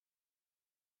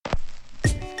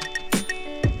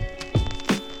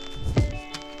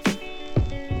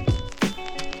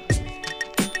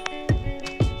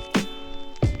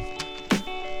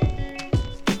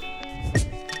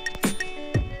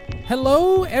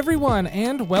everyone,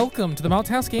 and welcome to the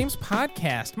Malthouse Games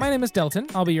podcast. My name is Delton.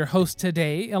 I'll be your host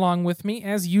today. Along with me,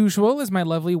 as usual, is my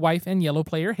lovely wife and yellow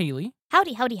player, Haley.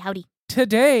 Howdy, howdy, howdy.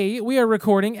 Today, we are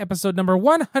recording episode number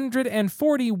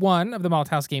 141 of the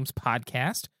Malthouse Games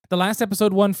podcast. The last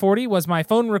episode, 140, was my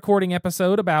phone recording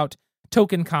episode about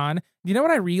TokenCon. You know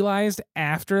what I realized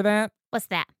after that? What's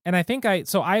that? And I think I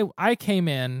came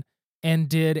in and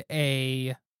did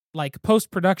a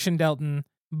post-production Delton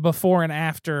before and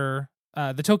after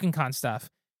the TokenCon stuff.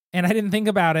 And I didn't think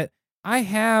about it. I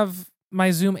have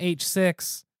my Zoom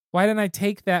H6. Why didn't I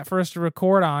take that for us to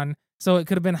record on so it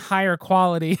could have been higher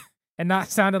quality and not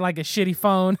sounded like a shitty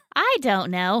phone? I don't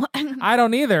know. I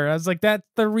don't either. I was like, that's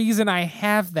the reason I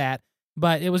have that.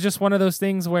 But it was just one of those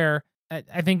things where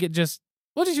I think we'll just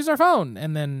use our phone.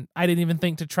 And then I didn't even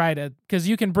think to try to, because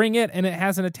you can bring it and it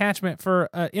has an attachment for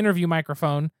an interview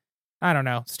microphone. I don't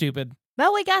know. Stupid.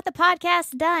 But we got the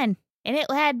podcast done, and it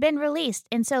had been released.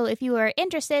 And so if you are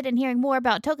interested in hearing more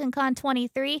about TokenCon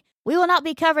 23, we will not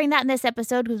be covering that in this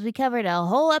episode because we covered a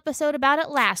whole episode about it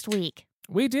last week.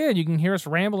 We did. You can hear us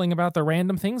rambling about the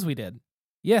random things we did.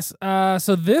 Yes.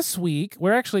 So this week,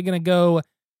 we're actually going to go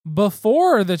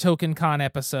before the TokenCon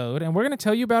episode, and we're going to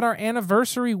tell you about our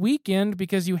anniversary weekend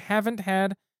because you haven't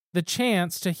had the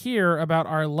chance to hear about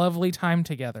our lovely time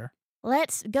together.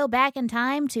 Let's go back in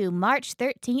time to March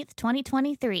 13th,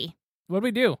 2023. What'd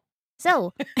we do?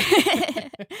 So,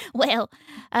 well,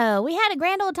 we had a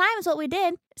grand old time is what we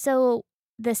did. So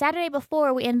the Saturday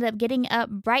before, we ended up getting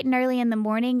up bright and early in the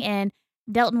morning, and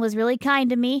Delton was really kind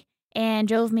to me and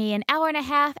drove me an hour and a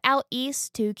half out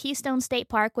east to Keystone State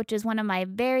Park, which is one of my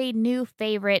very new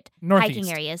favorite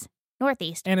hiking areas.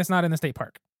 Northeast. And it's not in the state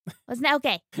park. Wasn't that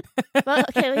okay? Well,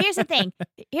 here's the thing.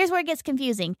 Here's where it gets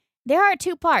confusing. There are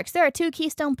two parks. There are two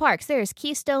Keystone Parks. There's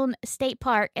Keystone State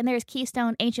Park and there's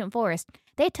Keystone Ancient Forest.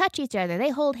 They touch each other. They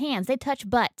hold hands. They touch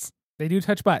butts. They do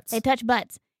touch butts. They touch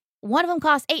butts. One of them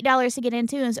costs $8 to get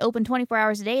into and is open 24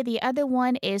 hours a day. The other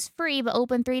one is free but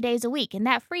open 3 days a week. And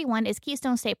that free one is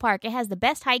Keystone State Park. It has the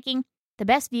best hiking, the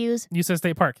best views. You said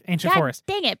State Park. Ancient God Forest.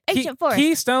 Dang it. Ancient Forest.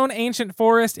 Keystone Ancient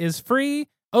Forest is free,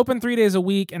 open 3 days a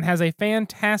week, and has a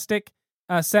fantastic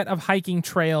set of hiking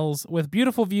trails with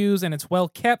beautiful views, and it's well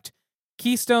kept.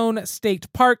 Keystone State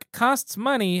Park costs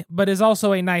money, but is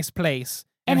also a nice place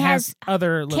and has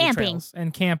other little camping. Trails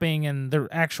and camping and the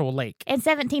actual lake. And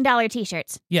 $17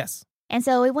 t-shirts. Yes. And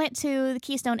so we went to the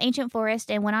Keystone Ancient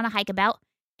Forest and went on a hike about.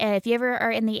 If you ever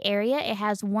are in the area, it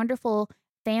has wonderful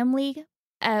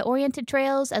family-oriented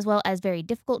trails as well as very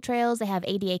difficult trails. They have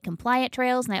ADA-compliant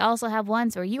trails, and they also have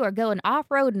ones where you are going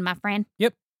off-roading, my friend.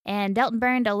 Yep. And Delton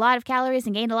burned a lot of calories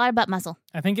and gained a lot of butt muscle.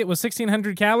 I think it was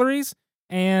 1,600 calories.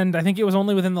 And I think it was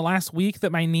only within the last week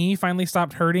that my knee finally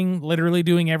stopped hurting, literally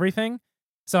doing everything.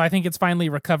 So I think it's finally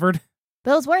recovered.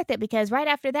 But it was worth it because right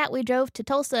after that, we drove to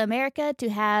Tulsa, America to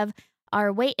have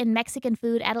our weight in Mexican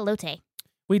food at Elote.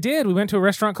 We did. We went to a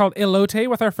restaurant called Elote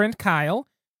with our friend Kyle.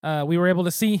 We were able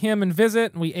to see him and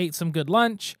visit, and we ate some good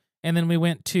lunch. And then we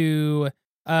went to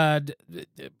a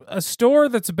store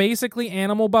that's basically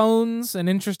animal bones and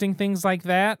interesting things like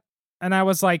that. And I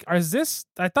was like, I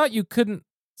thought you couldn't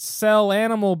sell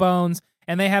animal bones.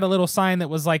 And they had a little sign that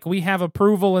was like, we have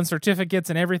approval and certificates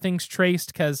and everything's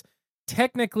traced because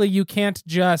technically you can't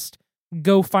just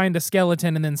go find a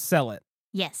skeleton and then sell it.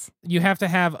 Yes. You have to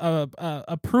have a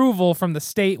approval from the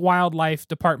state wildlife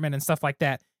department and stuff like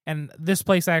that. And this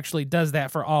place actually does that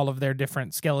for all of their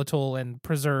different skeletal and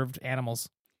preserved animals.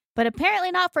 But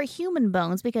apparently not for human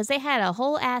bones because they had a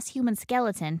whole ass human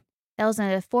skeleton. That was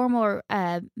a former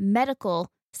medical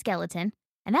skeleton.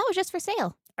 And that was just for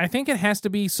sale. I think it has to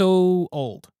be so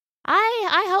old.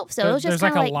 I hope so. It was just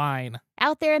there's kind of a line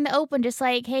out there in the open, just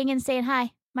like hanging, saying,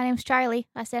 "Hi, my name's Charlie."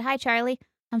 I said, "Hi, Charlie.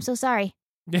 I'm so sorry."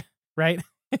 Yeah, right.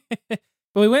 But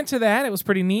we went to that. It was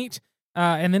pretty neat.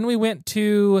 And then we went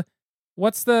to,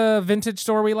 what's the vintage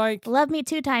store we like? Love Me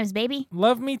 2 Times, baby.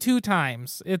 Love Me 2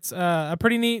 Times. It's a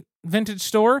pretty neat vintage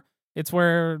store. It's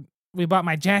where we bought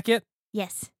my jacket.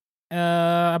 Yes.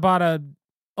 I bought a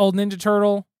old Ninja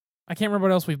Turtle. I can't remember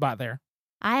what else we've bought there.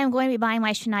 I am going to be buying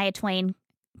my Shania Twain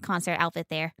concert outfit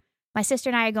there. My sister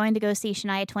and I are going to go see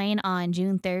Shania Twain on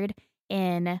June 3rd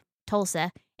in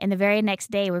Tulsa. And the very next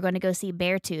day, we're going to go see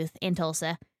Beartooth in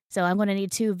Tulsa. So I'm going to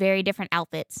need 2 very different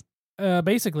outfits.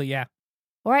 Basically, yeah.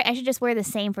 Or I should just wear the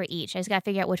same for each. I just got to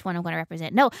figure out which one I'm going to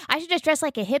represent. No, I should just dress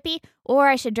like a hippie, or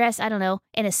I should dress, I don't know,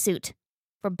 in a suit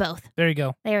for both. There you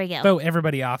go. There we go. Throw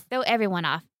everybody off. Throw everyone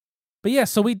off. But yeah,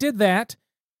 so we did that.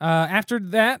 After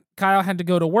that, Kyle had to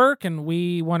go to work, and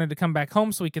we wanted to come back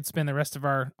home so we could spend the rest of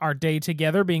our day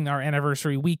together, being our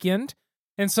anniversary weekend.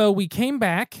 And so we came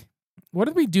back, What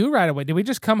did we do right away? Did we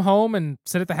just come home and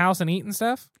sit at the house and eat and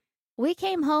stuff? We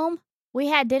came home. We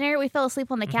had dinner. We fell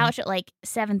asleep on the couch at like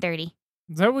 7:30.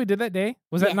 Is that what we did that day?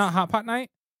 Was that Yes. not hot pot night?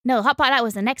 No, hot pot night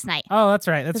was the next night. Oh, that's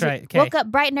right. That's right. Okay. Woke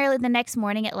up bright and early the next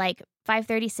morning at like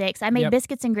 5:36. I made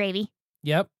biscuits and gravy.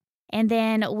 Yep. And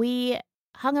then we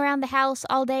hung around the house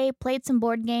all day, played some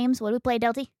board games. What did we play,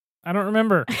 Delty? I don't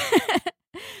remember.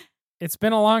 It's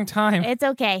been a long time. It's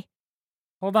okay.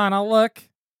 Hold on, I'll look.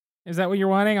 Is that what you're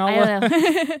wanting? I don't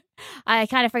know. I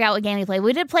kind of forgot what game we played.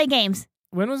 We did play games.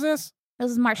 When was this? This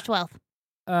was March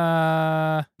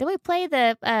 12th. Did we play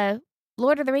the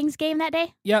Lord of the Rings game that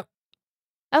day? Yep.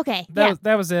 Okay.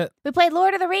 That was it. We played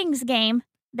Lord of the Rings game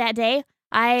that day.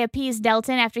 I appeased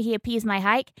Delton after he appeased my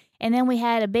hike. And then we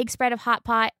had a big spread of hot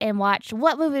pot and watched.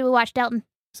 What movie we watched, Delton?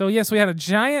 So, yes, we had a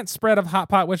giant spread of hot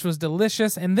pot, which was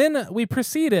delicious. And then we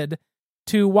proceeded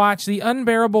to watch The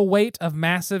Unbearable Weight of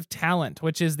Massive Talent,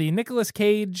 which is the Nicolas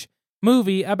Cage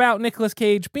movie about Nicolas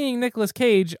Cage being Nicolas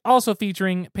Cage, also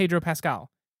featuring Pedro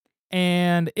Pascal.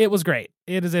 And it was great.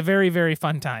 It is a very, very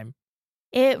fun time.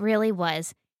 It really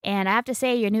was. And I have to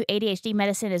say, your new ADHD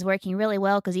medicine is working really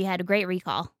well because you had a great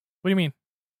recall. What do you mean?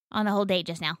 On the whole date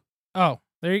just now. Oh,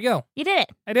 there you go. You did it.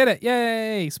 I did it.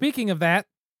 Yay. Speaking of that,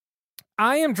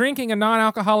 I am drinking a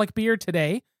non-alcoholic beer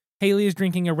today. Haley is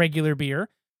drinking a regular beer.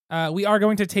 We are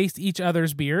going to taste each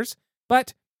other's beers,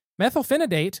 but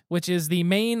methylphenidate, which is the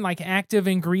main active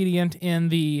ingredient in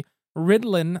the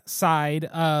Ritalin side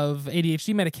of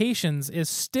ADHD medications, is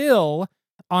still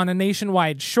on a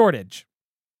nationwide shortage.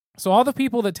 So all the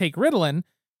people that take Ritalin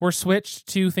were switched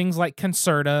to things like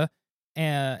Concerta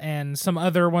and some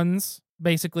other ones,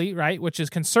 basically, right? Which is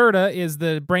Concerta is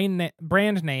the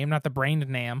brand name, not the brand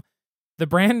name. The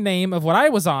brand name of what I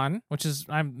was on, which is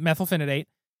methylphenidate.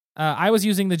 I was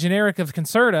using the generic of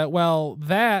Concerta. Well,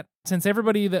 since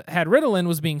everybody that had Ritalin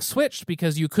was being switched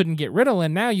because you couldn't get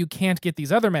Ritalin, now you can't get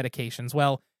these other medications.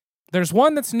 Well, there's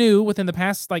one that's new within the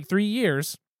past 3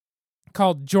 years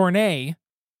called Jornay,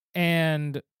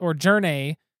 or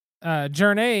Journey.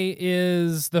 Journey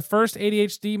is the first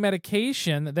ADHD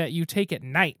medication that you take at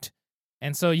night.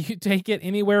 And so you take it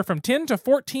anywhere from 10 to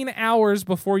 14 hours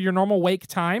before your normal wake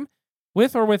time,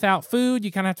 with or without food.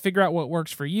 You kind of have to figure out what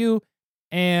works for you.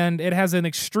 And it has an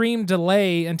extreme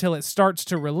delay until it starts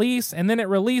to release, and then it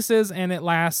releases and it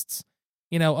lasts,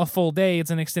 a full day.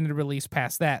 It's an extended release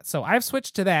past that. So I've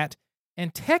switched to that.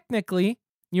 And technically,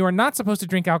 you are not supposed to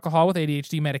drink alcohol with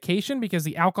ADHD medication because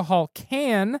the alcohol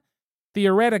can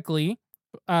theoretically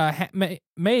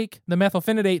make the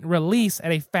methylphenidate release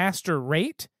at a faster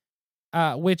rate,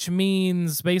 which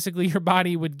means basically your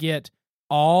body would get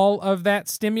all of that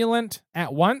stimulant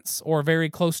at once or very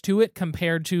close to it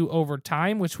compared to over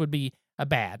time, which would be a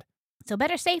bad. So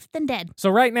better safe than dead. So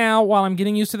right now, while I'm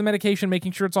getting used to the medication,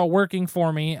 making sure it's all working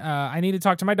for me, I need to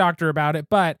talk to my doctor about it.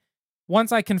 But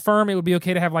once I confirm it would be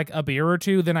okay to have a beer or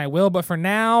two, then I will. But for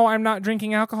now, I'm not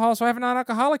drinking alcohol, so I have a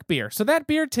non-alcoholic beer. So that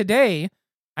beer today,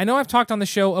 I know I've talked on the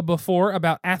show before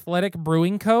about Athletic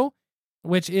Brewing Co.,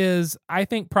 which is, I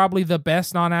think, probably the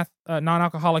best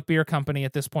non-alcoholic beer company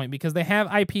at this point because they have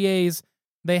IPAs,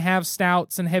 they have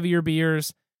stouts and heavier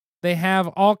beers, they have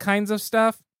all kinds of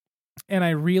stuff, and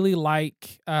I really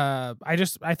like. I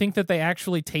think that they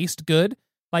actually taste good.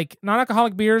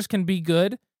 Non-alcoholic beers can be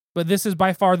good, but this is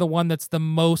by far the one that's the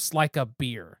most like a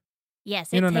beer. Yes,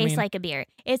 it tastes like a beer.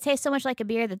 It tastes so much like a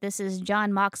beer that this is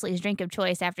John Moxley's drink of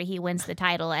choice after he wins the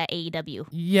title at AEW.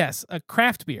 Yes, a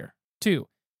craft beer too.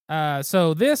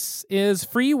 So this is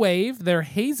Free Wave, their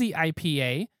hazy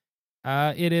IPA.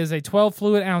 It is a 12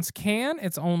 fluid ounce can.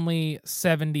 It's only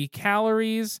 70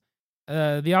 calories.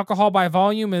 The alcohol by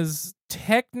volume is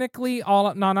technically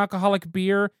all non-alcoholic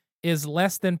beer is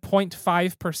less than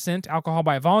 0.5% alcohol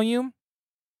by volume.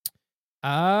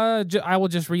 I will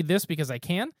just read this because I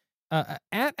can.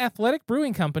 At Athletic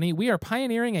Brewing Company, we are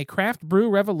pioneering a craft brew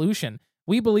revolution.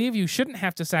 We believe you shouldn't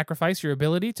have to sacrifice your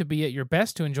ability to be at your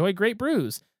best to enjoy great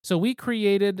brews. So we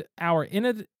created our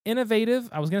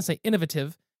innovative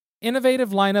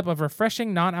lineup of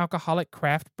refreshing non-alcoholic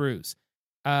craft brews.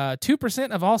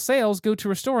 2% of all sales go to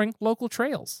restoring local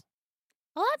trails.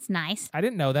 Well, that's nice. I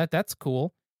didn't know that. That's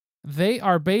cool. They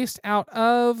are based out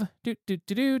of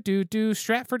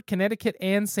Stratford, Connecticut,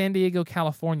 and San Diego,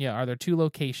 California are their two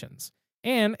locations.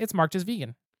 And it's marked as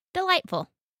vegan. Delightful.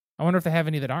 I wonder if they have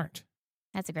any that aren't.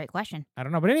 That's a great question. I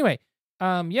don't know. But anyway,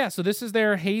 so this is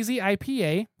their hazy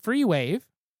IPA, Free Wave.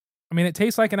 I mean, it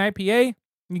tastes like an IPA.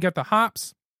 You got the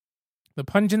hops, the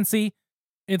pungency.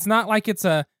 It's not like it's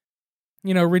a,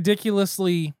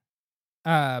 ridiculously,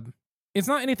 it's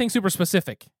not anything super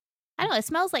specific. I don't know. It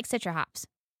smells like citra hops.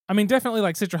 I mean, definitely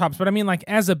like citra hops, but I mean, like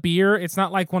as a beer, it's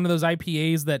not like one of those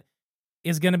IPAs that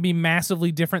is going to be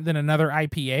massively different than another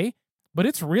IPA, but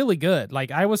it's really good.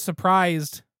 Like I was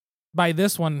surprised by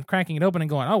this one, cracking it open and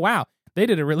going, oh, wow, they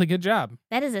did a really good job.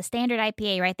 That is a standard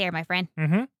IPA right there, my friend.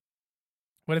 Mm-hmm.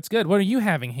 But it's good. What are you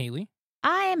having, Haley?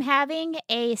 I am having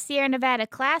a Sierra Nevada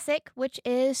Classic, which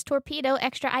is Torpedo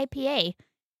Extra IPA.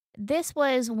 This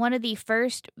was one of the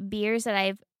first beers that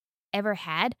I've ever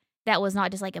had that was not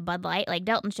just like a Bud Light. Like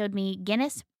Delton showed me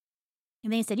Guinness,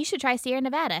 and then he said, you should try Sierra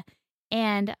Nevada.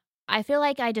 And I feel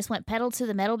like I just went pedal to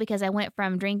the metal because I went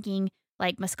from drinking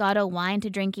like Moscato wine to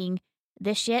drinking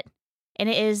this shit. And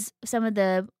it is some of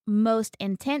the most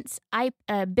intense,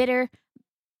 bitter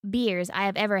beers I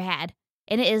have ever had.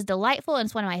 And it is delightful, and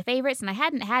it's one of my favorites, and I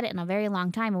hadn't had it in a very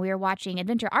long time, and we were watching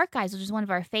Adventure Archives, which is one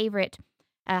of our favorite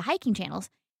hiking channels,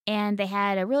 and they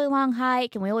had a really long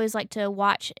hike, and we always like to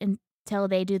watch until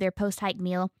they do their post-hike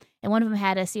meal, and one of them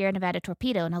had a Sierra Nevada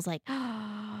Torpedo, and I was like,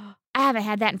 oh, I haven't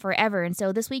had that in forever, and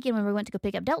so this weekend when we went to go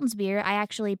pick up Delton's beer, I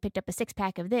actually picked up a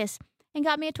 6-pack of this and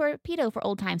got me a Torpedo for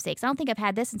old time's sakes. I don't think I've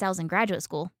had this since I was in graduate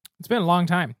school. It's been a long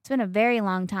time. It's been a very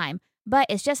long time, but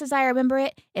it's just as I remember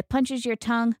it. It punches your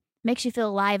tongue, makes you feel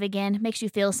alive again, makes you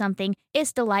feel something.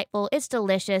 It's delightful. It's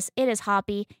delicious. It is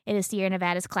hoppy. It is Sierra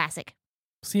Nevada's classic.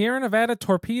 Sierra Nevada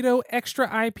Torpedo Extra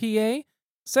IPA,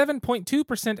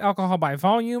 7.2% alcohol by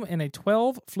volume in a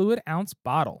 12 fluid ounce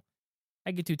bottle.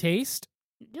 I get to taste.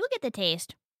 Do get the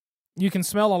taste. You can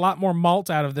smell a lot more malt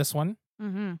out of this one.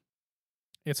 Mm-hmm.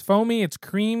 It's foamy. It's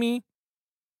creamy.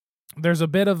 There's a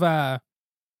bit of a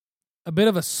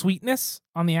sweetness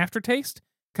on the aftertaste,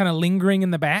 kind of lingering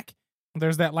in the back.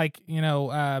 There's that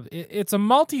it's a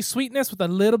malty sweetness with a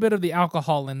little bit of the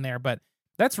alcohol in there, but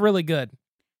that's really good.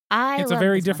 It's a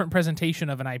very different presentation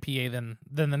of an IPA than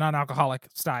the non-alcoholic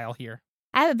style here.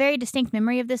 I have a very distinct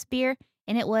memory of this beer,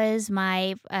 and it was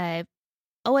my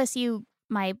OSU,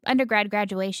 my undergrad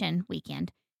graduation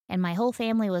weekend, and my whole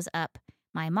family was up.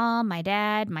 My mom, my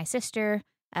dad, my sister,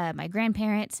 my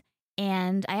grandparents,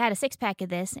 and I had a 6-pack of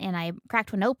this, and I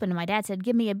cracked one open, and my dad said,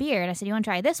 give me a beer, and I said, you want to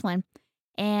try this one?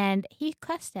 And he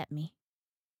cussed at me.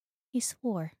 He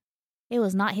swore. It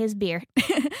was not his beer.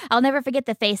 I'll never forget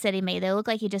the face that he made. It looked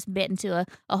like he just bit into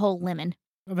a whole lemon.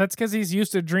 Well, that's because he's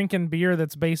used to drinking beer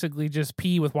that's basically just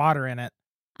pee with water in it.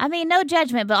 I mean, no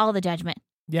judgment, but all the judgment.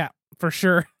 Yeah, for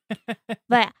sure.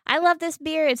 But I love this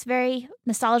beer. It's very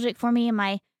nostalgic for me in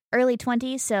my early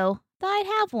 20s, so thought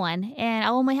I'd have one. And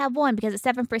I'll only have one because it's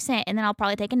 7%, and then I'll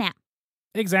probably take a nap.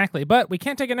 Exactly, but we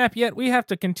can't take a nap yet. We have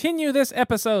to continue this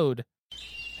episode.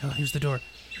 Oh, here's the door.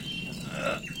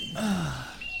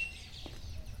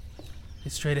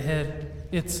 It's straight ahead.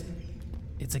 It's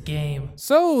a game.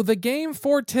 So the game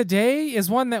for today is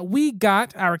one that we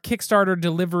got our Kickstarter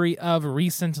delivery of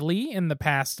recently in the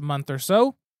past month or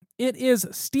so. It is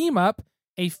Steam Up,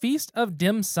 A Feast of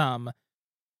Dim Sum.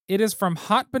 It is from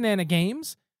Hot Banana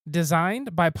Games,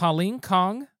 designed by Pauline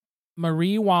Kong,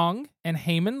 Marie Wong, and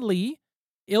Heyman Lee,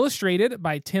 illustrated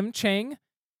by Tim Chang,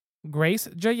 Grace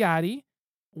Jayati,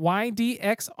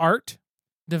 YDX Art.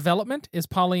 Development is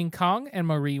Pauline Kong and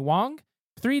Marie Wong.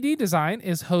 3D design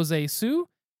is Jose Su.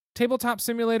 Tabletop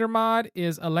Simulator mod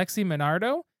is Alexi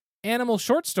Minardo. Animal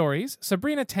short stories,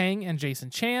 Sabrina Tang and Jason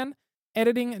Chan.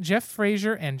 Editing, Jeff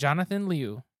Frazier and Jonathan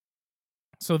Liu.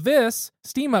 So this,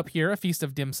 Steam Up here, A Feast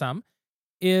of Dim Sum,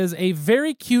 is a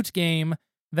very cute game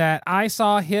that I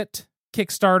saw hit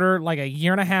Kickstarter like a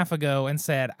year and a half ago and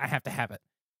said, I have to have it.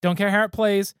 Don't care how it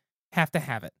plays, have to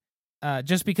have it.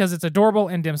 Just because it's adorable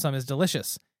and dim sum is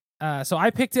delicious. So I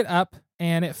picked it up,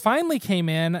 and it finally came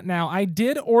in. Now, I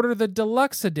did order the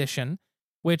deluxe edition,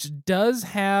 which does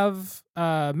have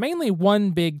mainly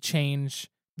one big change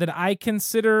that I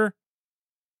consider...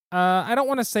 I don't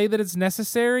want to say that it's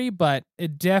necessary, but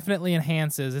it definitely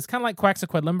enhances. It's kind of like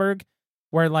Quacksequedlinburg,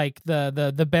 where like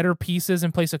the better pieces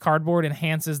in place of cardboard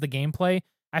enhances the gameplay.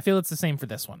 I feel it's the same for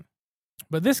this one.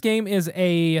 But this game is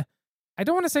I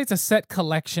don't want to say it's a set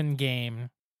collection game,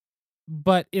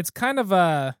 but it's kind of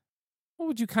a, what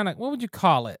would you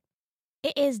call it?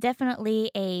 It is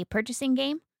definitely a purchasing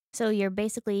game. So you're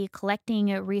basically collecting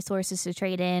resources to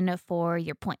trade in for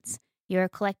your points. You're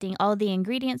collecting all the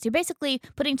ingredients. You're basically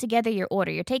putting together your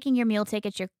order. You're taking your meal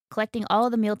tickets. You're collecting all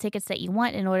the meal tickets that you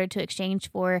want in order to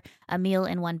exchange for a meal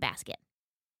in one basket.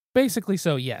 Basically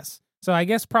so, yes. So I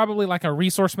guess probably like a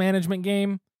resource management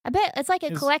game. I bet it's like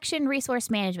a collection resource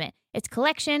management. It's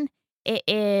collection. It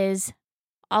is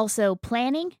also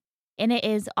planning. And it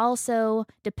is also,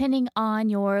 depending on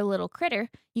your little critter,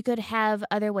 you could have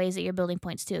other ways that you're building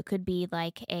points too. It could be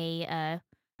like a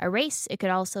race. It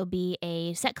could also be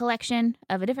a set collection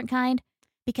of a different kind.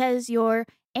 because your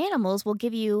animals will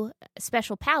give you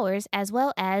special powers as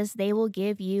well as they will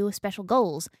give you special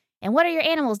goals. And what are your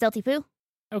animals, Delty Poo?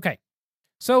 Okay.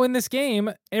 So in this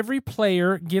game, every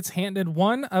player gets handed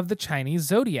one of the Chinese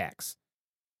zodiacs.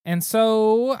 And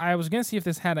so I was going to see if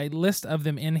this had a list of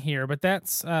them in here, but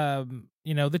that's,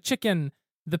 the chicken,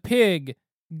 the pig,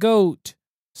 goat,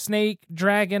 snake,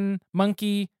 dragon,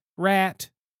 monkey, rat,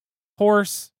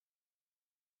 horse,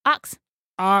 Ox.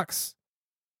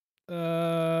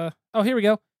 Here we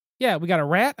go. Yeah, we got a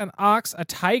rat, an ox, a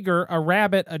tiger, a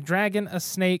rabbit, a dragon, a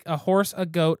snake, a horse, a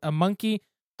goat, a monkey,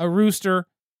 a rooster,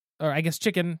 or I guess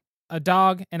chicken, a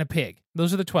dog, and a pig.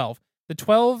 Those are the 12. The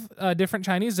 12 different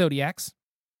Chinese zodiacs.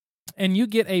 And you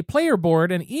get a player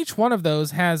board, and each one of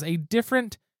those has a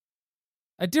different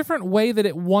way that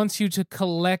it wants you to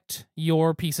collect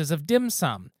your pieces of dim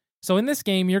sum. So in this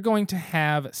game, you're going to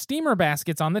have steamer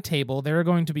baskets on the table. There are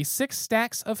going to be 6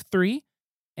 stacks of 3.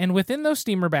 And within those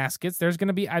steamer baskets, there's going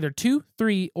to be either 2,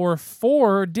 3, or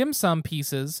 4 dim sum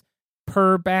pieces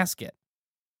per basket.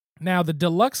 Now, the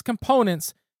deluxe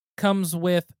components comes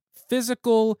with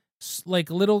physical,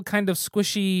 like little kind of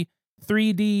squishy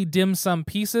 3D dim sum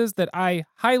pieces that I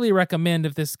highly recommend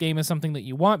if this game is something that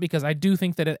you want, because I do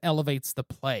think that it elevates the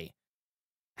play.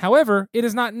 However, it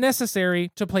is not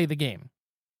necessary to play the game.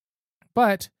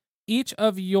 But each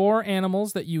of your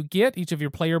animals that you get, each of your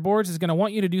player boards, is going to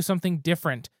want you to do something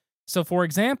different. So, for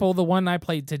example, the one I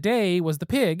played today was the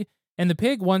pig, and the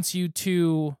pig wants you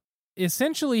to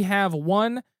essentially have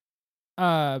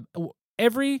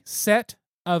every set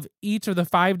of each of the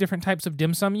 5 different types of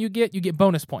dim sum you get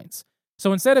bonus points.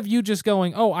 So instead of you just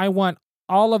going, oh, I want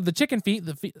all of the chicken feet,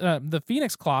 the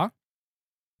phoenix claw,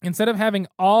 instead of having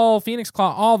all phoenix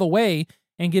claw all the way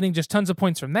and getting just tons of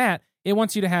points from that, it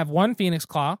wants you to have 1 phoenix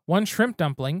claw, 1 shrimp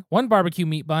dumpling, 1 barbecue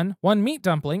meat bun, 1 meat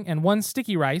dumpling, and 1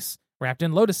 sticky rice wrapped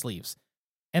in lotus leaves.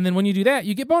 And then when you do that,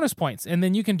 you get bonus points. And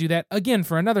then you can do that again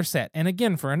for another set and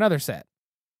again for another set.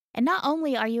 And not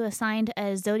only are you assigned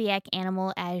a zodiac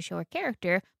animal as your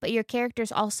character, but your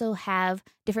characters also have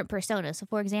different personas. So,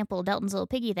 for example, Delton's little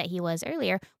piggy that he was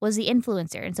earlier was the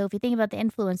influencer. And so if you think about the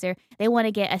influencer, they want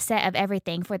to get a set of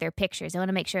everything for their pictures. They want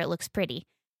to make sure it looks pretty.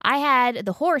 I had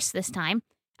the horse this time.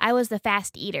 I was the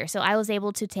fast eater, so I was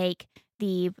able to take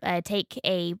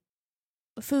a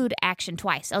food action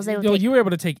twice. I was able to you were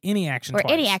able to take any action twice.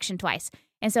 Any action twice.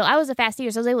 And so I was a fast eater,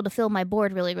 so I was able to fill my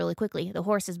board really, really quickly. The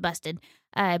horse is busted.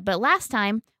 But last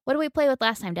time, what did we play with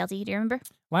last time, Delty? Do you remember?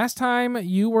 Last time,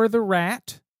 you were the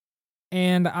rat,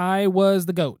 and I was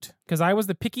the goat, because I was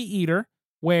the picky eater,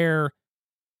 where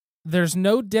there's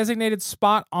no designated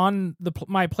spot on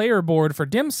my player board for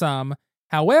dim sum.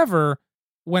 However,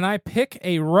 when I pick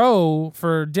a row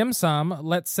for dim sum,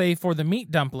 let's say for the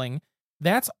meat dumpling,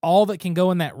 that's all that can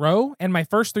go in that row, and my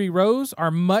first 3 rows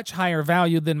are much higher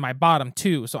value than my bottom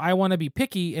 2, so I want to be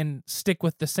picky and stick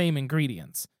with the same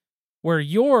ingredients. Where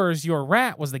your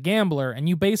rat was the gambler, and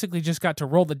you basically just got to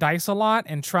roll the dice a lot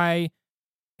and try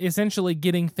essentially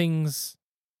getting things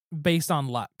based on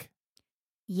luck.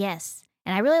 Yes,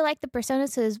 and I really like the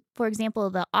personas. So, for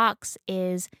example, the ox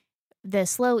is the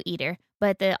slow eater,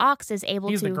 but the ox is able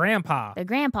He's the grandpa. The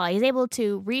grandpa. He's able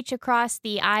to reach across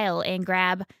the aisle and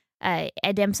grab a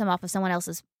dim sum off of someone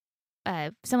else's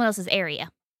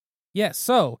area. Yes,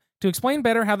 so to explain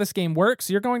better how this game works,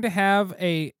 you're going to have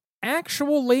a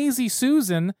actual Lazy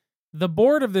Susan. The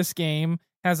board of this game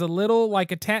has a little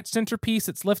attached centerpiece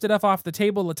that's lifted up off the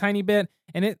table a tiny bit,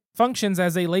 and it functions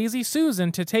as a Lazy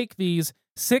Susan to take these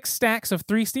 6 stacks of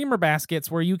 3 steamer baskets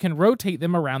where you can rotate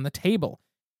them around the table.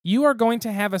 You are going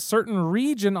to have a certain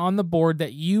region on the board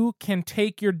that you can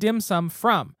take your dim sum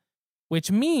from, which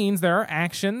means there are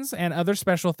actions and other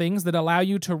special things that allow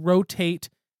you to rotate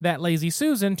that Lazy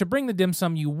Susan to bring the dim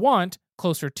sum you want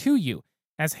closer to you.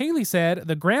 As Haley said,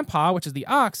 the grandpa, which is the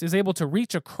ox, is able to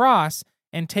reach across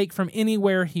and take from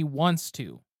anywhere he wants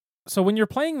to. So when you're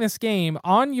playing this game,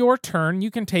 on your turn,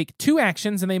 you can take 2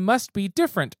 actions, and they must be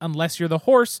different, unless you're the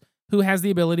horse, who has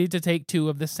the ability to take 2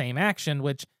 of the same action,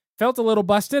 which felt a little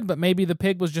busted, but maybe the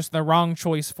pig was just the wrong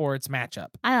choice for its matchup.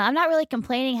 I don't know, I'm not really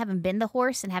complaining having been the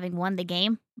horse and having won the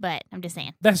game, but I'm just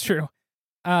saying. That's true.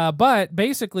 But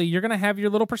basically, you're going to have your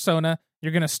little persona.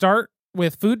 You're going to start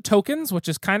with food tokens, which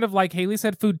is kind of like Haley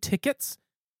said, food tickets.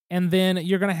 And then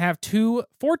you're going to have 2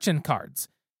 fortune cards.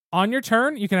 On your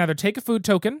turn, you can either take a food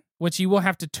token, which you will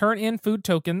have to turn in food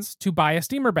tokens to buy a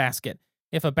steamer basket.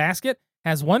 If a basket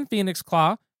has 1 phoenix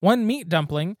claw, 1 meat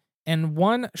dumpling, and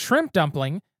 1 shrimp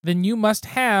dumpling, then you must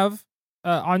have,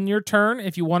 on your turn,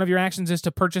 if one of your actions is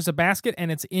to purchase a basket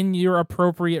and it's in your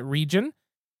appropriate region,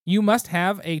 you must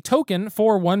have a token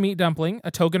for 1 meat dumpling,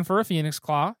 a token for a phoenix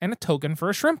claw, and a token for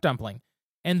a shrimp dumpling.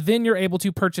 and then you're able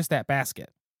to purchase that basket.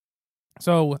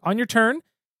 So on your turn,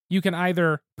 you can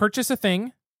either purchase a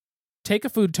thing, take a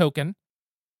food token,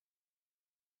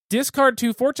 discard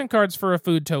 2 fortune cards for a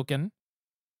food token,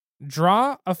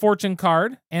 draw a fortune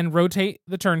card and rotate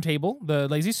the turntable, the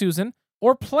Lazy Susan,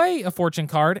 or play a fortune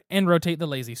card and rotate the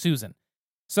Lazy Susan.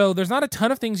 So there's not a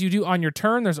ton of things you do on your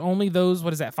turn. There's only those,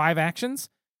 5 actions?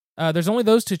 There's only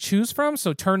those to choose from,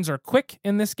 so turns are quick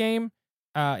in this game.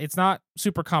 It's not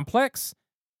super complex,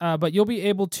 but you'll be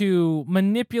able to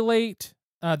manipulate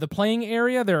the playing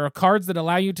area. There are cards that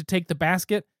allow you to take the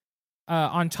basket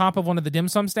on top of one of the dim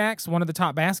sum stacks, one of the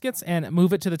top baskets, and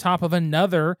move it to the top of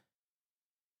another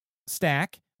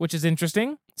stack, which is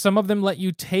interesting. Some of them let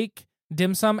you take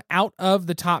dim sum out of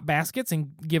the top baskets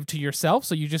and give to yourself,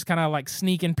 so you just kind of like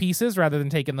sneak in pieces rather than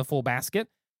taking the full basket.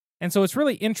 And so it's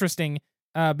really interesting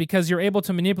because you're able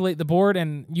to manipulate the board,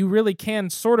 and you really can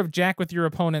sort of jack with your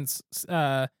opponent's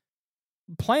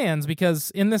plans,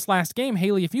 because in this last game,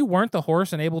 Haley, if you weren't the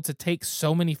horse and able to take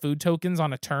so many food tokens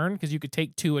on a turn, because you could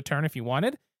take 2 a turn if you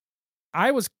wanted,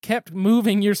 I was kept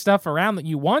moving your stuff around that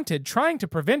you wanted, trying to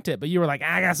prevent it, but you were like,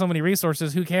 I got so many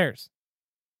resources, who cares?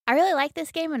 I really like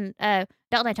this game, and Dalton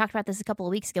and I talked about this a couple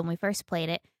of weeks ago when we first played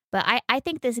it, but I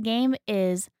think this game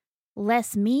is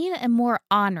less mean and more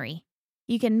ornery.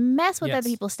 You can mess with other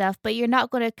people's stuff, but you're not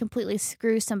going to completely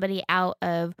screw somebody out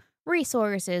of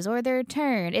resources or their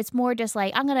turn. It's more just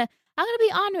like, I'm gonna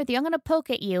be on with you, I'm gonna poke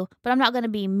at you, but I'm not gonna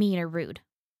be mean or rude.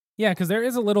 Yeah, because there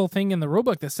is a little thing in the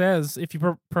rulebook that says if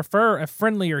you prefer a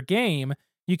friendlier game,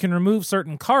 you can remove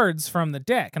certain cards from the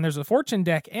deck, and there's a fortune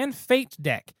deck and fate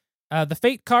deck. The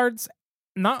fate cards,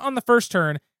 not on the first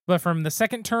turn, but from the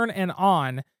second turn and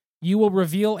on, you will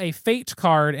reveal a fate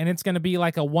card, and it's going to be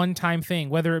like a one-time thing,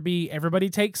 whether it be everybody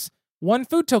takes 1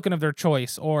 food token of their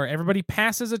choice, or everybody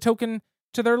passes a token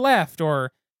to their left,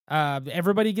 or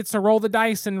everybody gets to roll the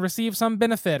dice and receive some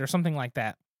benefit or something like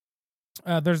that.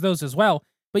 There's those as well.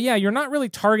 But yeah, you're not really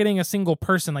targeting a single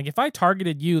person. Like if I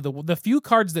targeted you, the few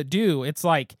cards that do, it's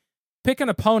like pick an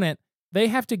opponent, they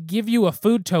have to give you a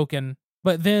food token,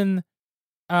 but then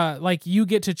like you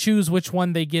get to choose which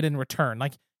one they get in return.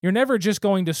 Like you're never just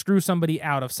going to screw somebody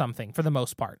out of something for the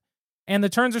most part. And the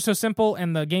turns are so simple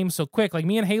and the game's so quick. Like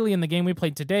me and Haley in the game we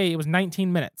played today, it was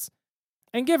 19 minutes.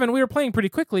 And given we were playing pretty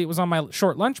quickly, it was on my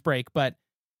short lunch break, but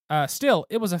still,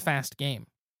 it was a fast game.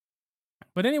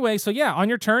 But anyway, so yeah, on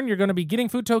your turn, you're going to be getting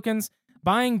food tokens,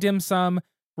 buying dim sum,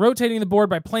 rotating the board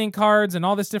by playing cards and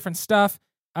all this different stuff.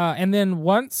 And then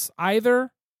once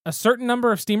either a certain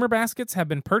number of steamer baskets have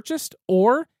been purchased,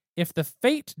 or if the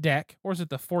fate deck, or is it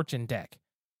the fortune deck?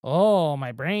 Oh,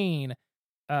 my brain.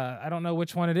 I don't know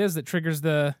which one it is that triggers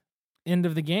the end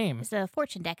of the game. It's the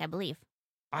fortune deck, I believe.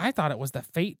 I thought it was the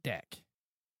fate deck.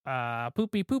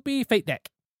 Poopy fate deck.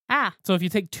 So if you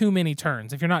take too many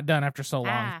turns, if you're not done after so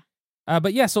long.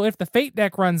 But yeah, so if the fate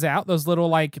deck runs out, those little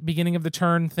like beginning of the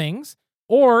turn things,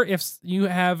 or if you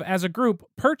have as a group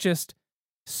purchased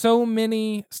so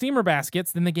many steamer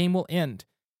baskets, then the game will end.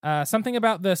 Something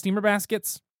about the steamer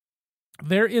baskets,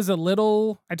 there is a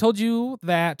little, I told you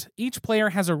that each player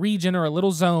has a region or a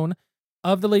little zone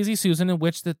of the Lazy Susan in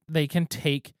which that they can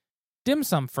take dim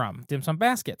sum from, dim sum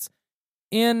baskets.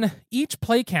 In each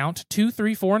play count, 2,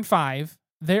 3, 4, and 5,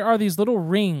 there are these little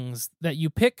rings that you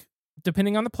pick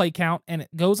depending on the play count, and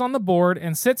it goes on the board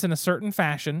and sits in a certain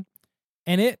fashion,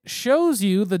 and it shows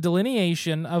you the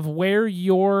delineation of where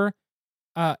your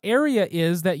area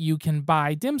is that you can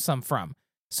buy dim sum from.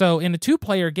 So in a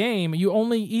 2-player game, you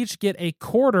only each get a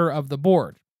quarter of the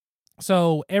board.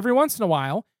 So every once in a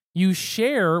while, you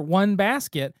share one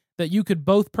basket that you could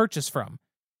both purchase from.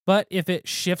 But if it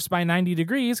shifts by 90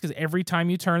 degrees, because every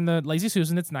time you turn the Lazy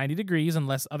Susan, it's 90 degrees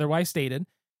unless otherwise stated,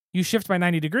 you shift by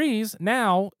 90 degrees,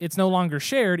 now it's no longer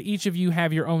shared. Each of you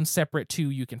have your own separate 2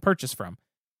 you can purchase from.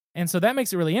 And so that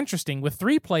makes it really interesting. With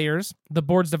 3 players, the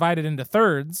board's divided into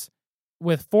thirds.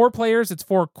 With 4 players, it's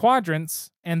 4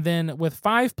 quadrants. And then with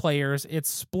 5 players, it's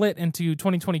split into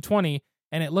 20-20-20.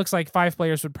 And it looks like 5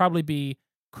 players would probably be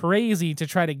crazy to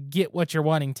try to get what you're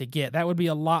wanting to get. That would be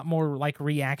a lot more like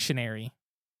reactionary.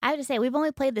 I have to say, we've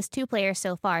only played this 2 players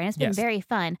so far, and it's been very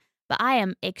fun. But I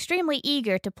am extremely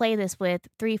eager to play this with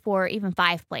 3, 4, even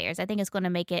 5 players. I think it's going to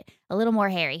make it a little more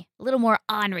hairy, a little more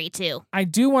ornery, too. I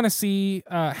do want to see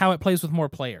how it plays with more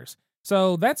players.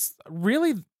 So that's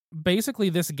really basically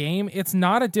this game. It's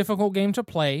not a difficult game to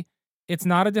play. It's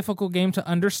not a difficult game to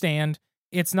understand.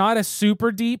 It's not a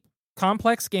super deep,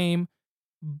 complex game,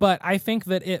 but I think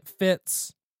that it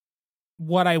fits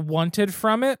what I wanted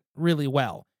from it really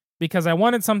well. Because I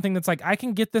wanted something that's like, I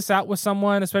can get this out with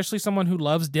someone, especially someone who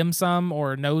loves dim sum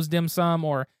or knows dim sum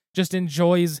or just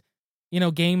enjoys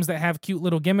games that have cute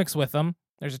little gimmicks with them.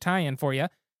 There's a tie-in for you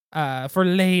for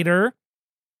later.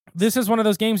 This is one of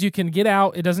those games you can get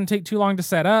out. It doesn't take too long to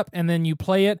set up, and then you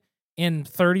play it in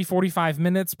 30, 45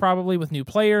 minutes probably with new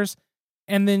players.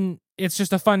 And then it's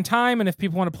just a fun time, and if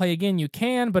people want to play again, you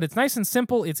can, but it's nice and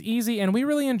simple, it's easy, and we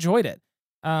really enjoyed it.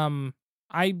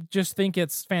 I just think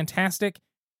it's fantastic.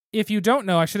 If you don't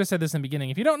know, I should have said this in the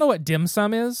beginning, if you don't know what dim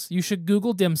sum is, you should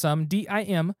Google dim sum,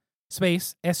 D-I-M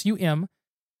space S-U-M.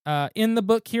 In the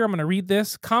book here, I'm going to read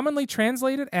this. Commonly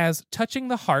translated as touching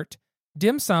the heart,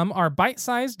 dim sum are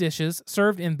bite-sized dishes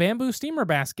served in bamboo steamer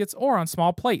baskets or on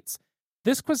small plates.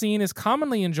 This cuisine is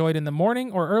commonly enjoyed in the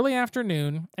morning or early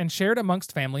afternoon and shared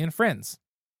amongst family and friends.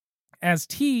 As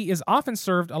tea is often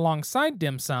served alongside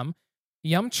dim sum,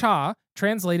 yum cha,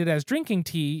 translated as drinking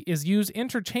tea, is used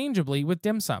interchangeably with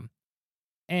dim sum.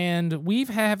 And we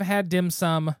have had dim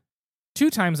sum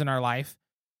 2 times in our life,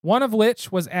 one of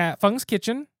which was at Fung's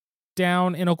Kitchen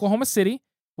down in Oklahoma City,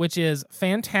 which is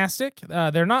fantastic.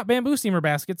 They're not bamboo steamer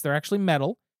baskets, they're actually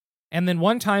metal. And then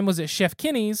one time was at Chef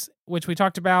Kinney's, which we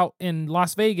talked about in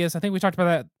Las Vegas. I think we talked about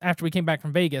that after we came back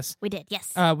from Vegas. We did,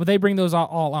 yes. They bring those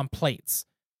all on plates.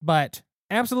 But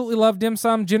absolutely love dim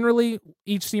sum. Generally,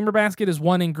 each steamer basket is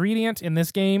one ingredient. In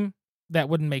this game, that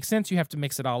wouldn't make sense. You have to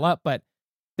mix it all up. But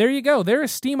there you go. There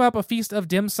is Steam Up, a feast of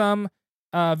dim sum.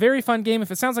 Very fun game.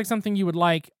 If it sounds like something you would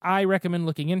like, I recommend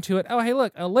looking into it. Oh, hey,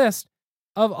 look, a list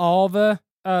of all the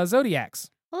Zodiacs.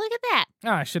 Well, look at that.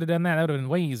 Oh, I should have done that. That would have been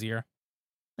way easier.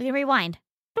 We can rewind.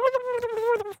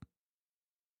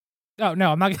 Oh,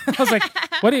 no, I'm not. I was like,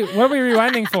 what are we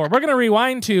rewinding for? We're going to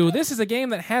rewind to, this is a game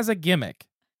that has a gimmick.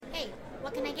 Hey,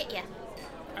 what can I get you?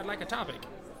 I'd like a topic.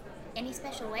 Any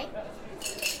special way?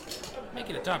 Make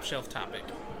it a top shelf topic.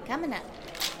 Coming up.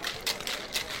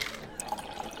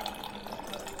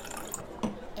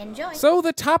 Enjoy. So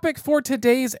the topic for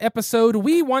today's episode,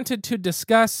 we wanted to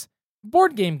discuss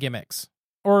board game gimmicks,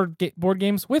 or board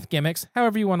games with gimmicks,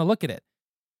 however you want to look at it.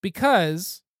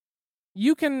 Because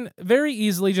you can very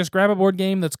easily just grab a board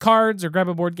game that's cards or grab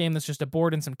a board game that's just a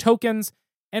board and some tokens,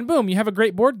 and boom, you have a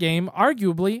great board game.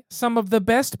 Arguably, some of the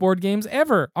best board games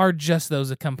ever are just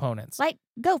those components. Like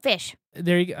Go Fish.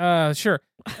 There you go. Sure.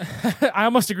 I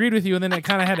almost agreed with you, and then I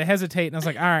kind of had to hesitate, and I was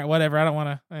like, all right, whatever. I don't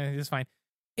want to. It's fine.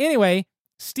 Anyway,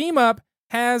 Steam Up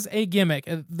has a gimmick.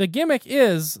 The gimmick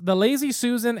is the Lazy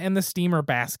Susan and the steamer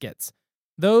baskets.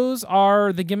 Those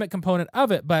are the gimmick component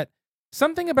of it, but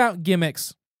something about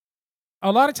gimmicks,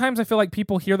 a lot of times I feel like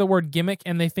people hear the word gimmick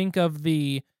and they think of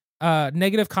the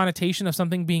negative connotation of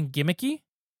something being gimmicky,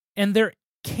 and there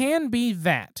can be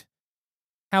that.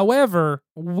 However,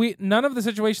 none of the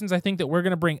situations I think that we're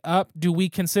going to bring up do we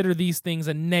consider these things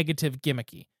a negative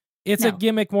gimmicky. It's a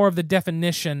gimmick more of the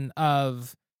definition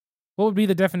of, what would be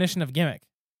the definition of gimmick?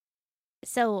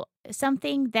 So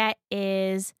something that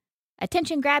is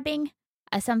attention grabbing,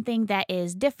 something that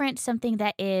is different, something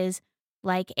that is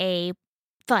like a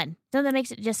fun, something that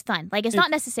makes it just fun. Like it's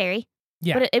not necessary,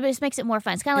 but it just makes it more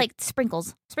fun. It's kind of like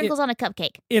sprinkles on a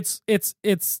cupcake. It's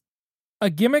a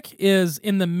gimmick is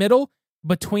in the middle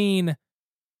between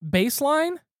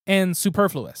baseline and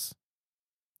superfluous,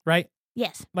 right?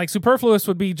 Yes. Like superfluous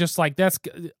would be just like, that's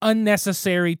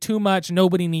unnecessary, too much,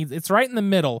 nobody needs. It's right in the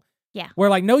middle. Yeah. Where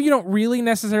like, no, you don't really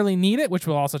necessarily need it, which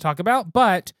we'll also talk about,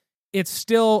 but it's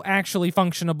still actually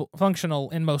functional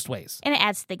in most ways. And it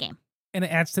adds to the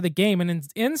game. And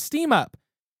in Steam Up,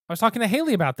 I was talking to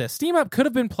Haley about this. Steam Up could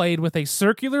have been played with a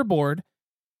circular board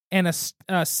and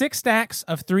a 6 stacks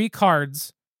of 3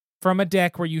 cards from a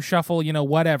deck where you shuffle,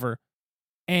 whatever.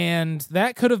 And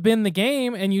that could have been the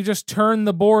game, and you just turn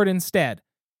the board instead.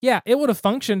 Yeah, it would have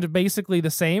functioned basically the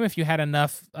same if you had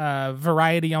enough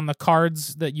variety on the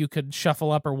cards that you could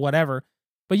shuffle up or whatever.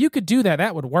 But you could do that.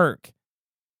 That would work.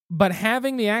 But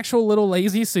having the actual little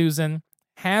Lazy Susan,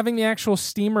 having the actual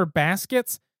steamer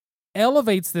baskets,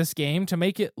 elevates this game to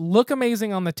make it look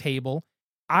amazing on the table.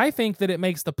 I think that it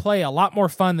makes the play a lot more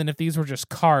fun than if these were just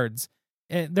cards.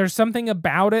 There's something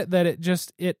about it that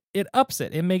it ups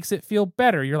it. It makes it feel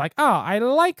better. You're like, oh, I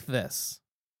like this.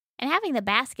 And having the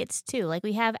baskets too, like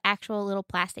we have actual little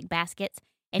plastic baskets,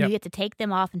 and you get to take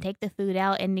them off and take the food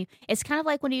out. And it's kind of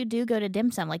like when you do go to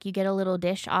dim sum, like you get a little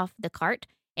dish off the cart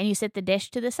and you set the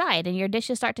dish to the side, and your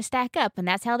dishes start to stack up, and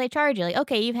that's how they charge you. Like,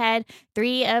 okay, you've had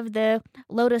 3 of the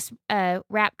lotus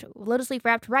leaf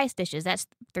wrapped rice dishes. That's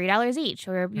 $3 each.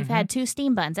 Or you've had 2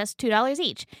 steam buns. That's $2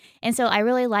 each. And so I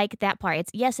really like that part.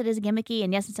 Yes, it is gimmicky,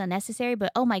 and yes, it's unnecessary,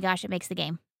 but oh my gosh, it makes the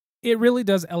game. It really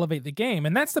does elevate the game.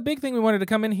 And that's the big thing we wanted to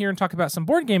come in here and talk about some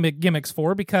board game gimmicks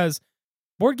for, because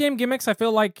board game gimmicks, I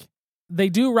feel like they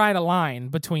do ride a line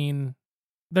between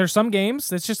there's some games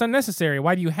that's just unnecessary.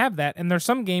 Why do you have that? And there's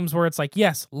some games where it's like,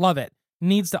 yes, love it.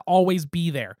 Needs to always be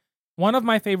there. One of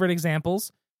my favorite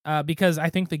examples, because I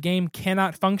think the game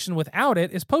cannot function without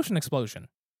it, is Potion Explosion.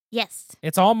 Yes.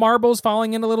 It's all marbles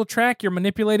falling in a little track. You're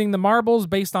manipulating the marbles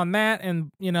based on that,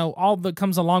 and all that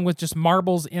comes along with just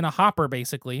marbles in a hopper,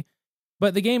 basically.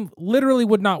 But the game literally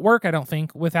would not work, I don't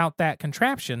think, without that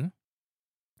contraption.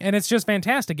 And it's just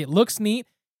fantastic. It looks neat.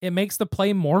 It makes the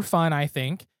play more fun, I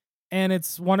think. And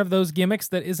it's one of those gimmicks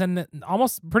that is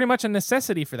almost pretty much a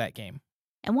necessity for that game.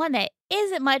 And one that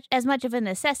isn't as much of a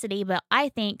necessity, but I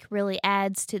think really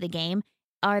adds to the game,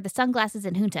 are the sunglasses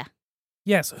in Junta.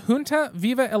 Yes, Junta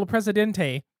Viva el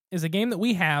Presidente is a game that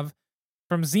we have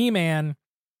from Z-Man.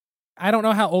 I don't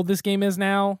know how old this game is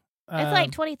now. It's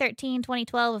like 2013,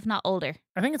 2012, if not older.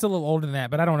 I think it's a little older than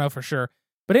that, but I don't know for sure.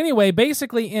 But anyway,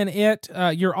 basically in it,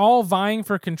 you're all vying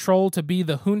for control to be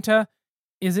the Junta.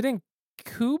 Is it in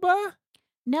Cuba?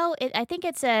 No, I think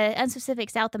it's a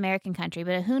unspecific South American country,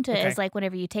 but a junta Okay. is like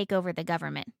whenever you take over the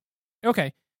government.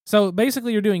 Okay, so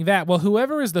basically you're doing that. Well,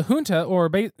 whoever is the junta, or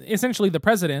essentially the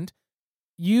president,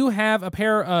 you have a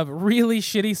pair of really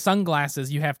shitty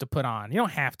sunglasses you have to put on. You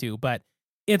don't have to, but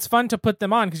it's fun to put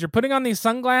them on because you're putting on these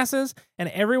sunglasses and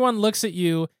everyone looks at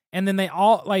you, and then they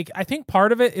all, I think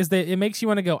part of it is that it makes you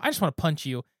want to go, I just want to punch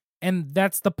you. And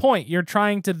that's the point. You're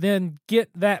trying to then get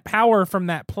that power from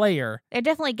that player. They're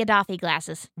definitely Gaddafi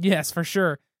glasses. Yes, for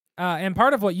sure. And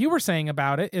part of what you were saying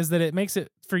about it is that it makes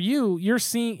it, for you,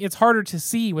 it's harder to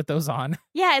see with those on.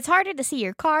 Yeah, it's harder to see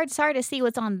your cards. It's hard to see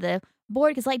what's on the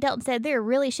board because, like Delton said, they're a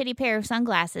really shitty pair of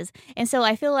sunglasses. And so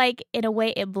I feel like, in a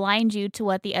way, it blinds you to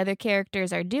what the other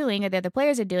characters are doing or the other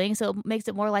players are doing. So it makes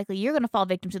it more likely you're going to fall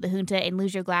victim to the junta and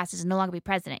lose your glasses and no longer be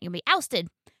president. You'll be ousted.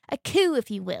 A coup, if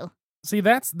you will. See,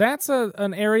 that's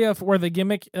an area where the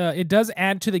gimmick, it does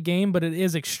add to the game, but it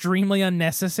is extremely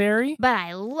unnecessary. But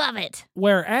I love it.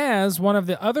 Whereas one of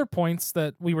the other points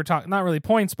that we were talking, not really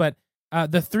points, but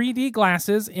the 3D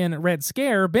glasses in Red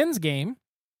Scare, Ben's game,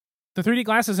 the 3D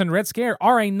glasses in Red Scare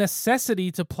are a necessity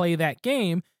to play that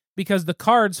game because the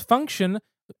cards function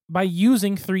by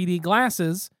using 3D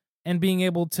glasses and being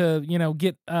able to,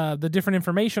 get the different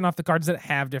information off the cards that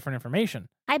have different information.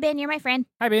 Hi, Ben. You're my friend.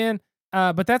 Hi, Ben.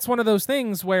 But that's one of those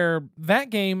things where that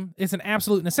game is an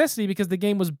absolute necessity because the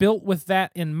game was built with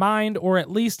that in mind, or at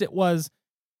least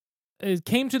it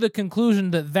came to the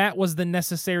conclusion that was the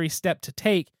necessary step to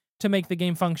take to make the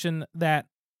game function that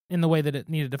in the way that it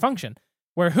needed to function.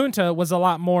 Where Junta was a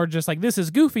lot more just like, this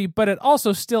is goofy, but it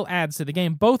also still adds to the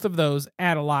game. Both of those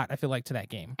add a lot, I feel like, to that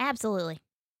game. Absolutely.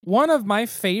 One of my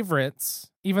favorites,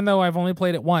 even though I've only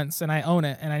played it once and I own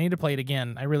it and I need to play it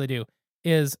again, I really do,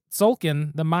 is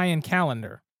Tzolk'in, the Mayan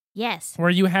calendar. Yes. Where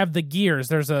you have the gears.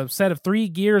 There's a set of 3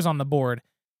 gears on the board.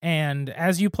 And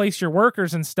as you place your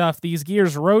workers and stuff, these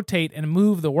gears rotate and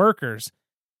move the workers.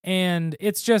 And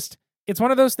it's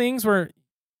one of those things where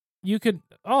you could,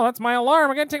 oh, that's my alarm.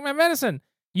 I got to take my medicine.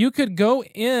 You could go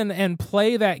in and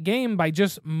play that game by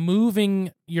just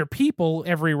moving your people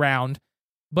every round.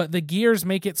 But the gears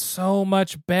make it so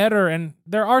much better. And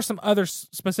there are some other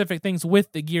specific things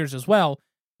with the gears as well.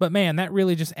 But man, that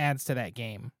really just adds to that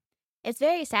game. It's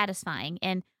very satisfying.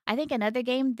 And I think another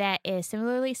game that is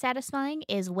similarly satisfying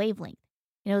is Wavelength.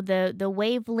 The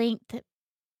Wavelength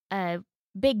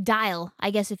big dial, I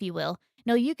guess, if you will.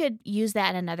 You could use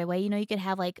that in another way. You could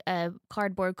have like a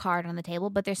cardboard card on the table,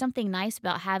 but there's something nice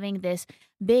about having this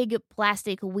big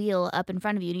plastic wheel up in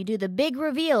front of you. And you do the big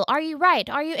reveal. Are you right?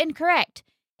 Are you incorrect?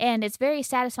 And it's very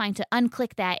satisfying to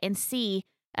unclick that and see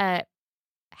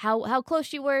how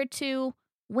close you were to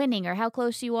winning or how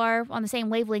close you are on the same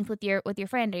wavelength with your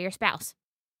friend or your spouse.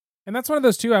 And that's one of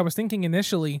those too I was thinking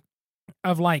initially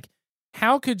of like,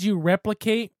 how could you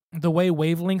replicate the way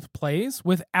Wavelength plays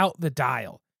without the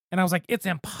dial? And I was like, it's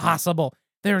impossible.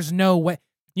 There's no way.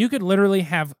 You could literally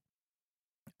have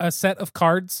a set of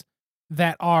cards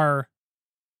that are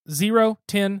 0,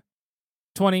 10,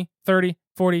 20, 30,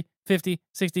 40, 50,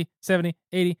 60, 70,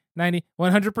 80, 90,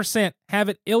 100%, have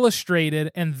it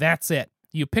illustrated, and that's it.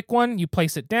 You pick one, you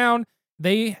place it down.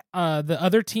 The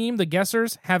other team, the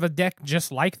guessers, have a deck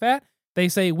just like that. They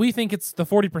say, we think it's the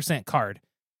 40% card.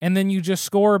 And then you just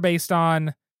score based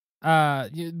on,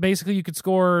 basically you could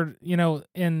score,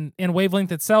 in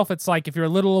Wavelength itself, it's like if you're a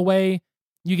little away,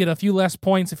 you get a few less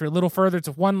points. If you're a little further, it's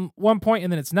one point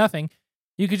and then it's nothing.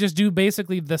 You could just do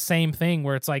basically the same thing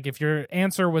where it's like if your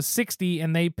answer was 60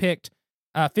 and they picked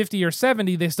 50 or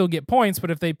 70, they still get points.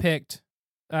 But if they picked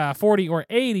 40 or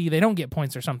 80, they don't get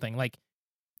points or something. Like,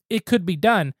 it could be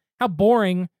done. How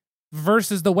boring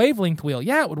versus the Wavelength wheel.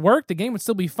 Yeah, it would work. The game would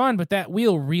still be fun, but that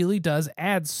wheel really does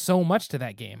add so much to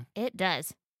that game. It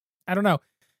does. I don't know.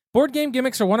 board game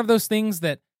gimmicks are one of those things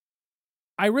that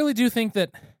I really do think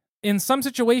that in some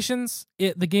situations,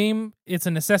 it's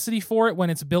a necessity for it when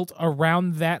it's built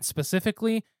around that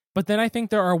specifically. But then I think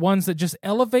there are ones that just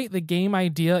elevate the game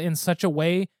idea in such a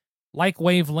way, like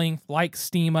Wavelength, like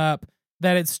Steam Up,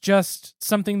 that it's just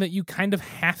something that you kind of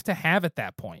have to have at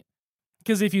that point.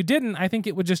 Because if you didn't, I think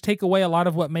it would just take away a lot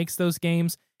of what makes those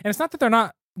games. And it's not that they're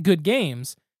not good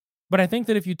games, but I think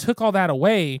that if you took all that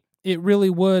away, it really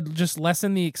would just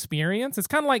lessen the experience. It's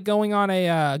kind of like going on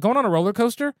a roller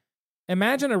coaster.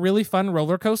 Imagine a really fun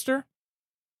roller coaster,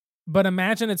 but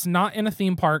imagine it's not in a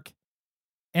theme park,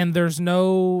 and there's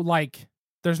no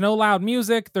loud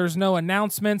music, there's no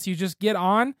announcements. You just get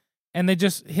on, and they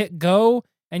just hit go,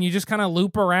 and you just kind of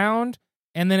loop around,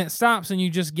 and then it stops, and you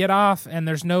just get off, and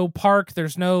there's no park,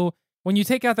 when you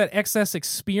take out that excess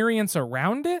experience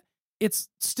around it, it's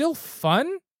still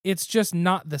fun, it's just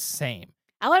not the same.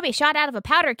 I want to be shot out of a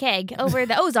powder keg over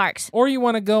the Ozarks. Or you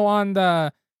want to go on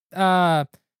the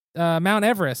Mount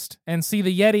Everest and see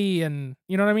the Yeti, and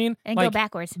you know what I mean? And go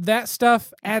backwards. That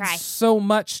stuff adds so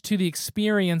much to the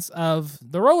experience of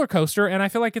the roller coaster, and I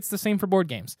feel like it's the same for board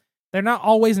games. They're not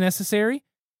always necessary,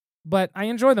 but I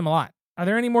enjoy them a lot. Are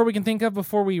there any more we can think of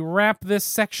before we wrap this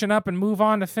section up and move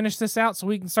on to finish this out so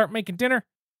we can start making dinner?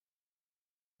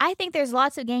 I think there's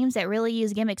lots of games that really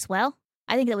use gimmicks well.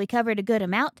 I think that we covered a good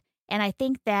amount, and I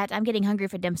think that I'm getting hungry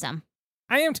for dim sum.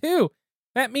 I am too.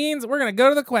 That means we're going to go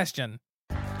to the question.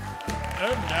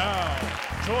 And now,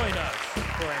 join us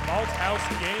for a Malthouse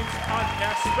Games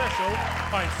podcast special,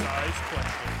 Pint-Sized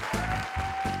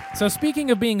Question. So speaking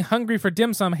of being hungry for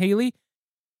dim sum, Haley,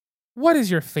 what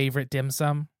is your favorite dim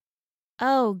sum?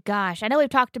 Oh gosh, I know we've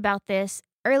talked about this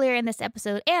earlier in this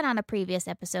episode and on a previous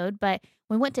episode, but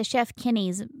we went to Chef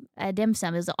Kenny's dim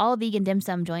sum. It was an all-vegan dim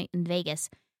sum joint in Vegas.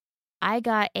 I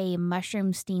got a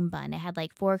mushroom steam bun. It had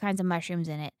like 4 kinds of mushrooms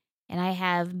in it. And I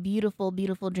have beautiful,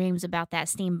 beautiful dreams about that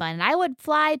steam bun. And I would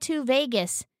fly to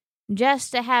Vegas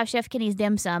just to have Chef Kenny's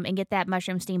dim sum and get that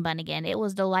mushroom steam bun again. It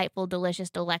was delightful, delicious,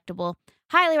 delectable.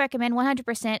 Highly recommend,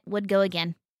 100% would go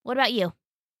again. What about you?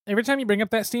 Every time you bring up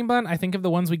that steam bun, I think of the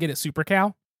ones we get at Super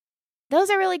Cow. Those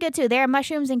are really good too. They are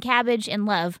mushrooms and cabbage and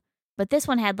love. But this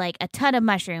one had like a ton of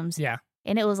mushrooms. Yeah.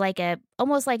 And it was like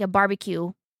almost like a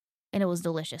barbecue. And it was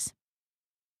delicious.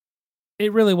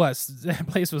 It really was. That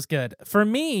place was good. For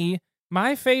me,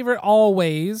 my favorite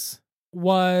always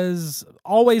was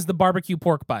the barbecue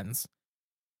pork buns.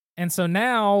 And so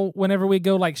now, whenever we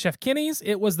go like Chef Kenny's,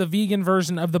 it was the vegan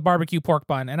version of the barbecue pork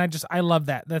bun. And I love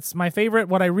that. That's my favorite.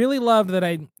 What I really loved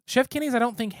Chef Kenny's, I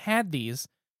don't think had these,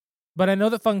 but I know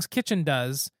that Fung's Kitchen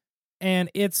does.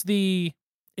 And it's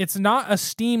not a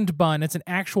steamed bun. It's an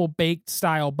actual baked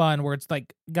style bun where it's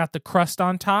like got the crust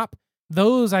on top.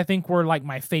 Those, I think, were like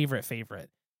my favorite.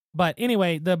 But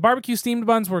anyway, the barbecue steamed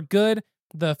buns were good.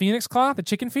 The Phoenix Claw, the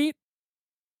chicken feet,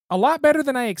 a lot better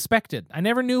than I expected. I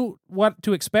never knew what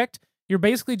to expect. You're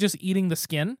basically just eating the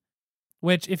skin,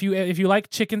 which if you like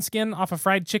chicken skin off of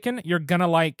fried chicken, you're gonna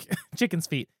like chicken's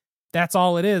feet. That's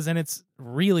all it is, and it's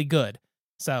really good.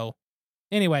 So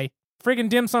anyway, friggin'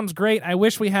 dim sum's great. I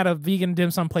wish we had a vegan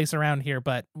dim sum place around here,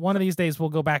 but one of these days we'll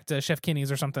go back to Chef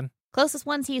Kenny's or something. Closest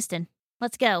one's Houston.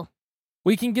 Let's go.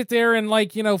 We can get there in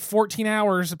 14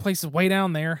 hours. The place is way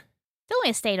down there. It's only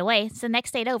a state away. It's the next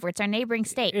state over. It's our neighboring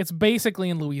state. It's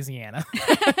basically in Louisiana.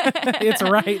 It's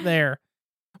right there.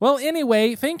 Well,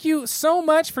 anyway, thank you so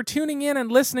much for tuning in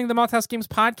and listening to the Malthouse Games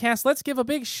podcast. Let's give a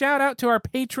big shout out to our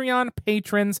Patreon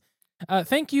patrons.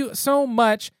 Thank you so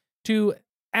much to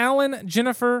Alan,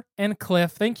 Jennifer, and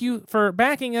Cliff. Thank you for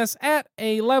backing us at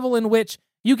a level in which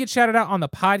you get shouted out on the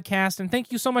podcast, and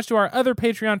thank you so much to our other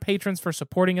Patreon patrons for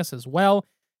supporting us as well.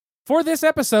 For this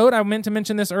episode, I meant to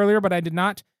mention this earlier, but I did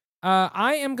not.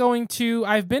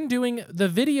 I've been doing the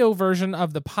video version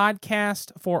of the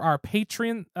podcast for our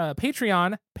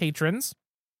Patreon patrons.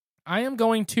 I am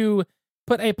going to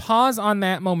put a pause on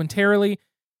that momentarily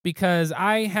because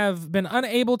I have been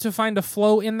unable to find a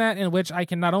flow in that in which I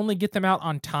can not only get them out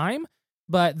on time,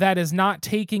 but that is not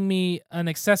taking me an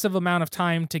excessive amount of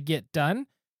time to get done.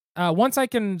 Once I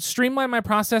can streamline my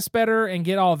process better and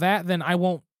get all that, then I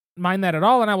won't mind that at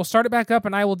all, and I will start it back up,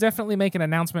 and I will definitely make an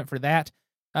announcement for that,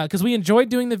 because we enjoyed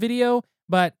doing the video,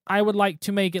 but I would like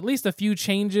to make at least a few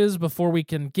changes before we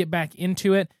can get back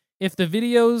into it. If the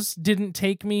videos didn't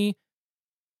take me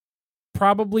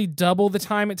probably double the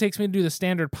time it takes me to do the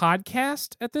standard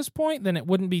podcast at this point, then it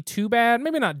wouldn't be too bad.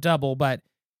 Maybe not double, but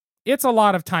it's a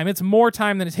lot of time. It's more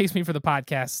time than it takes me for the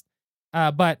podcast.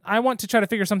 But I want to try to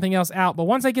figure something else out. But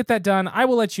once I get that done, I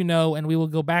will let you know, and we will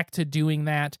go back to doing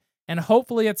that. And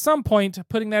hopefully at some point,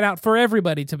 putting that out for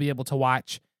everybody to be able to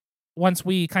watch once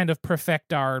we kind of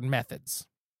perfect our methods.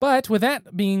 But with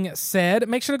that being said,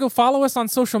 make sure to go follow us on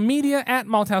social media at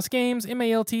Malthouse Games,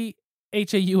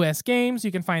 MALTHAUS Games.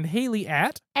 You can find Haley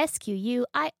at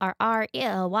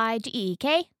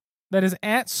SQUIRRELYGEEK. that is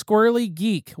at Squirrely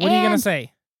Geek. What are you going to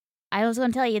say? I was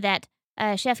going to tell you that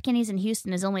Chef Kenny's in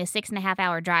Houston is only a 6.5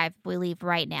 hour drive if we leave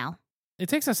right now. It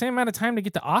takes the same amount of time to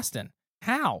get to Austin.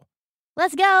 How?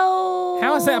 Let's go!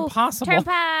 How is that possible?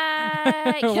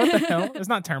 Turnpike! What the hell? It's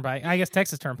not Turnpike. I guess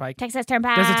Texas Turnpike. Texas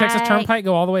Turnpike. Does the Texas Turnpike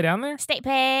go all the way down there? State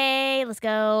pay. Let's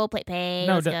go. Plate pay.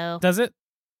 No, Let's go. Does it?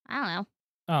 I don't know.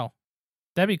 Oh,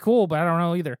 that'd be cool, but I don't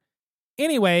know either.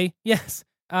 Anyway, yes.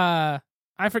 You're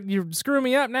screwing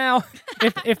me up now.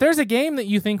 if there's a game that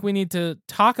you think we need to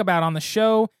talk about on the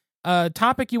show, a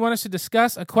topic you want us to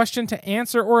discuss, a question to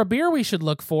answer, or a beer we should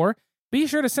look for, be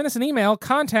sure to send us an email,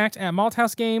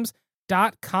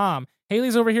 contact@malthousegames.com.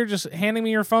 Haley's over here just handing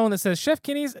me your phone that says Chef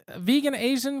Kenny's Vegan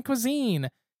Asian Cuisine,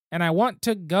 and I want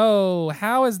to go.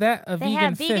 How is that a They vegan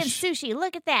have vegan fish? sushi.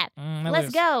 Look at that.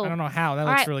 Let's go. I don't know how. That All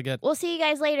looks right. really good. We'll see you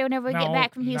guys later whenever we get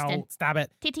back from Houston. No, stop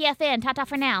it. TTFN. Ta-ta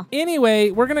for now.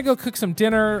 Anyway, we're going to go cook some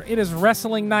dinner. It is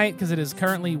wrestling night because it is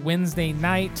currently Wednesday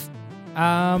night.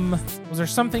 Was there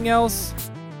something else?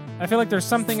 I feel like there's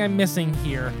something I'm missing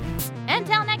here.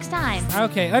 Until next time.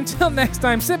 Okay, until next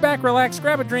time, sit back, relax,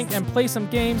 grab a drink, and play some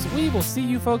games. We will see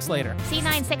you folks later.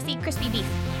 C9 sexy crispy beef.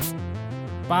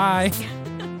 Bye.